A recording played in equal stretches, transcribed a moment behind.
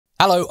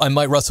Hello, I'm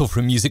Mike Russell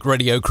from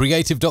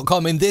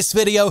musicradiocreative.com. In this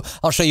video,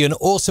 I'll show you an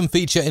awesome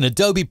feature in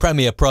Adobe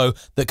Premiere Pro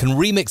that can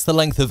remix the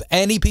length of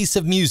any piece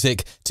of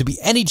music to be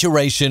any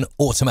duration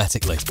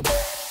automatically.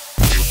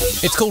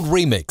 It's called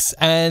Remix,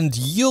 and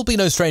you'll be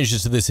no stranger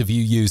to this if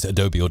you use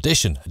Adobe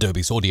Audition,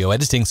 Adobe's audio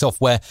editing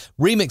software.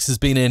 Remix has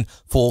been in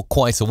for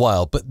quite a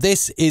while, but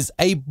this is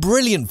a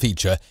brilliant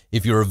feature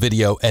if you're a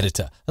video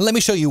editor. And let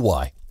me show you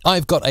why.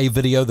 I've got a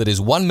video that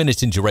is 1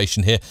 minute in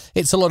duration here.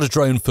 It's a lot of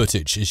drone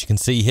footage, as you can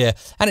see here,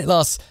 and it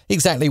lasts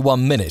exactly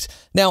 1 minute.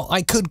 Now,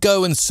 I could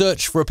go and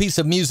search for a piece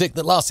of music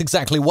that lasts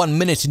exactly 1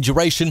 minute in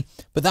duration,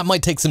 but that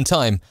might take some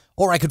time.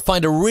 Or I could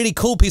find a really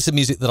cool piece of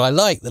music that I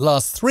like that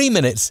lasts 3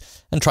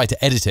 minutes and try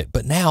to edit it.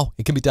 But now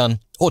it can be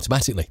done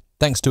automatically,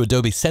 thanks to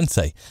Adobe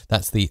Sensei.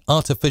 That's the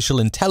artificial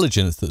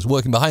intelligence that's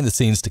working behind the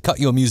scenes to cut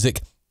your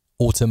music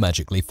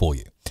auto-magically for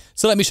you.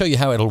 So let me show you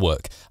how it'll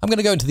work. I'm going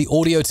to go into the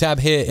Audio tab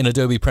here in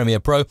Adobe Premiere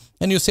Pro,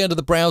 and you'll see under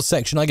the Browse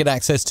section, I get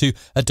access to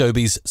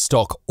Adobe's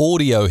stock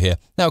audio here.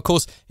 Now, of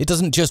course, it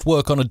doesn't just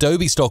work on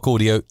Adobe stock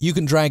audio. You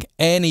can drag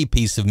any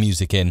piece of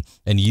music in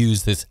and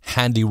use this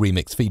handy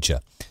remix feature.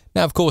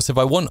 Now, of course, if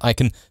I want, I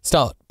can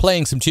start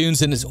playing some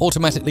tunes, and it's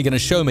automatically going to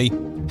show me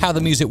how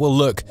the music will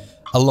look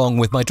along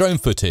with my drone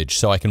footage,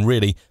 so I can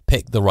really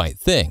pick the right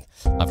thing.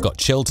 I've got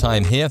chill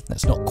time here.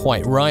 That's not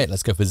quite right.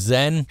 Let's go for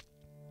Zen.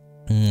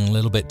 A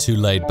little bit too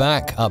laid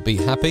back,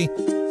 upbeat, happy.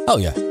 Oh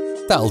yeah,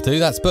 that'll do,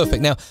 that's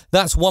perfect. Now,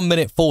 that's 1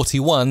 minute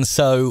 41,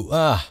 so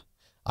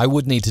I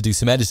would need to do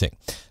some editing.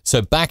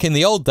 So back in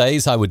the old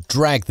days, I would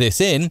drag this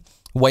in,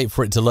 wait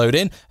for it to load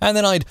in, and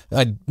then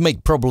I'd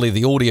make probably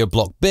the audio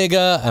block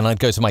bigger, and I'd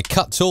go to my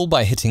cut tool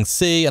by hitting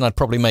C, and I'd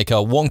probably make a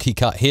wonky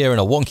cut here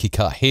and a wonky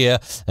cut here,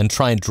 and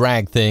try and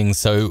drag things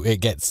so it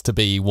gets to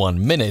be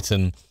 1 minute.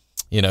 And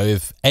you know,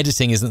 if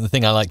editing isn't the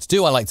thing I like to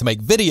do, I like to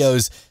make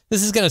videos,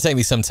 this is going to take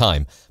me some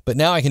time. But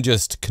now I can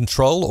just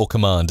Control or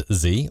Command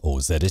Z, or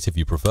Z-it if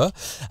you prefer,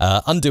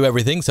 undo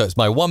everything. So it's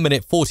my 1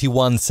 minute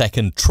 41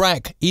 second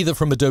track, either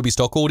from Adobe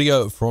stock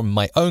audio, from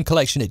my own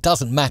collection, it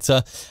doesn't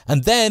matter.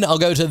 And then I'll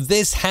go to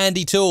this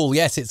handy tool.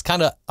 Yes, it's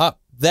kind of up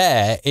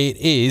there. It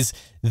is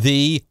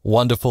the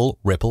wonderful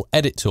Ripple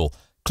Edit tool.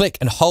 Click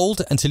and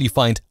hold until you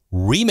find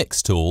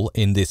Remix tool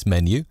in this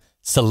menu,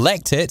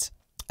 select it,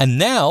 and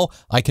now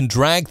I can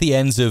drag the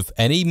ends of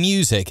any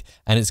music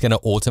and it's going to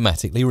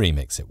automatically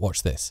remix it.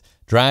 Watch this.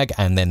 Drag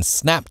and then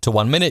snap to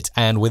 1 minute,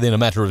 and within a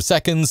matter of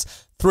seconds,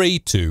 3,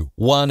 2,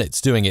 1,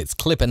 it's doing its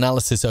clip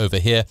analysis over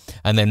here,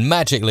 and then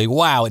magically,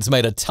 wow, it's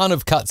made a ton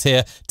of cuts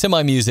here to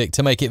my music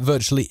to make it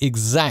virtually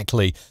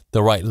exactly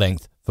the right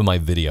length for my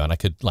video. And I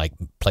could like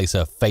place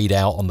a fade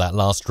out on that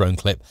last drone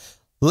clip.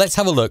 Let's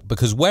have a look,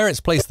 because where it's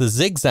placed the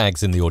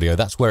zigzags in the audio,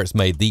 that's where it's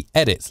made the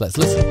edits. Let's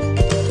listen.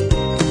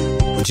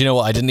 But you know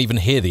what? I didn't even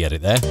hear the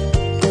edit there.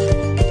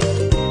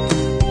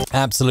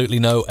 Absolutely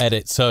no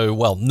edit. So,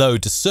 well, no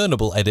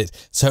discernible edit.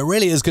 So it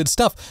really is good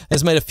stuff.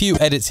 It's made a few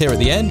edits here at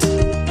the end.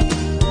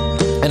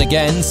 And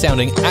again,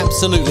 sounding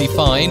absolutely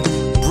fine.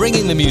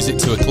 Bringing the music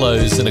to a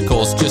close. And of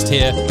course, just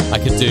here, I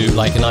could do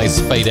like a nice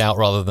fade out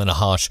rather than a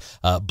harsh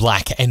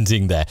black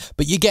ending there.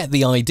 But you get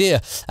the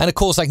idea. And of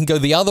course, I can go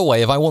the other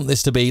way. If I want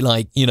this to be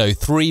like, you know,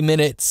 3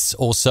 minutes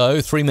or so,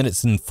 3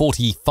 minutes and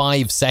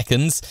 45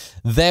 seconds.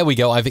 There we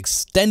go. I've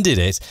extended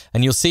it,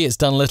 and you'll see it's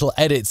done little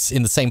edits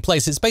in the same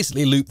place. It's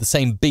basically looped the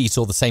same beat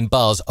or the same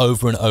bars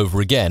over and over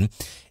again.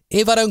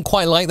 If I don't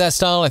quite like that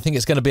style, I think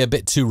it's going to be a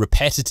bit too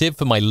repetitive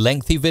for my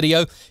lengthy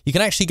video, you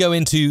can actually go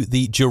into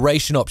the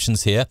duration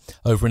options here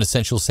over in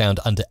Essential Sound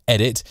under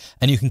Edit,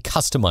 and you can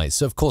customize.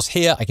 So of course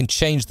here I can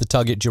change the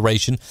target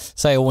duration.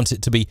 Say I want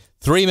it to be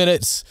 3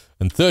 minutes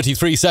and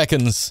 33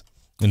 seconds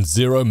and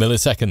 0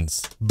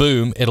 milliseconds.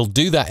 Boom, it'll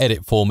do that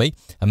edit for me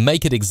and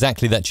make it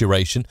exactly that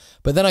duration.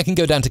 But then I can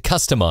go down to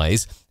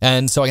customize,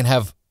 and so I can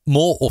have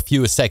more or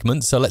fewer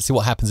segments. So let's see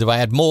what happens if I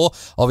add more.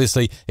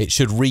 Obviously, it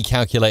should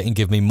recalculate and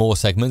give me more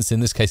segments. In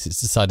this case, it's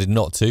decided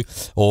not to.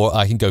 Or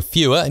I can go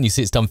fewer, and you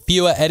see it's done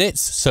fewer edits,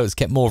 so it's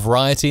kept more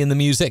variety in the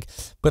music.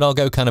 But I'll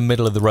go kind of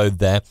middle of the road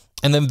there.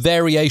 And then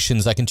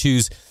variations, I can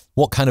choose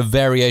what kind of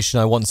variation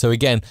I want. So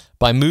again,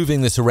 by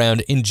moving this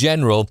around, in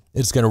general,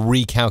 it's going to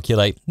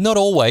recalculate. Not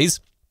always.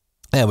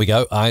 There we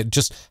go. I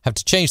just have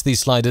to change these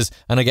sliders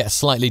and I get a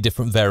slightly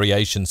different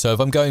variation. So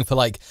if I'm going for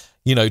like,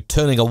 you know,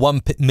 turning a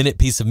 1 minute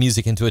piece of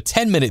music into a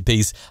 10-minute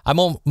piece, I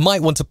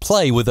might want to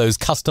play with those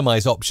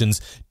customized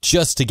options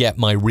just to get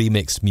my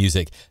remixed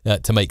music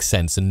to make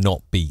sense and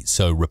not be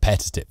so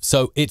repetitive.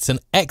 So it's an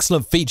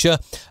excellent feature.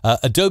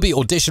 Adobe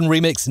Audition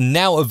Remix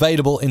now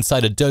available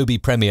inside Adobe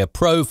Premiere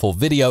Pro for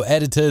video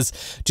editors.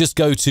 Just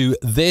go to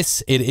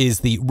this. It is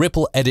the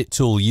Ripple Edit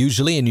tool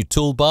usually in your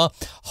toolbar.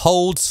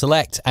 Hold,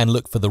 select, and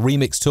look for the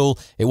Remix tool.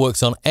 It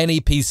works on any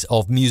piece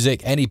of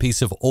music, any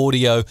piece of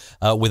audio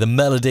with a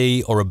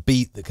melody or a beat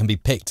that can be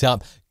picked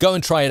up. Go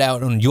and try it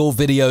out on your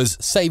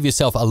videos. Save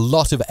yourself a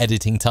lot of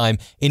editing time.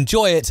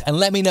 Enjoy it, and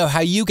let me know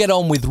how you get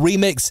on with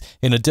Remix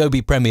in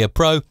Adobe Premiere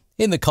Pro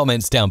in the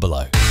comments down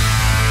below.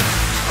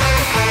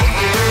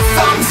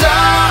 Thumbs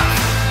up,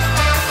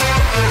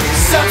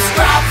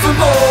 subscribe for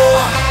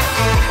more.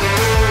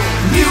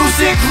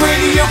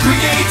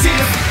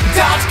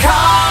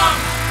 musicradiocreative.com.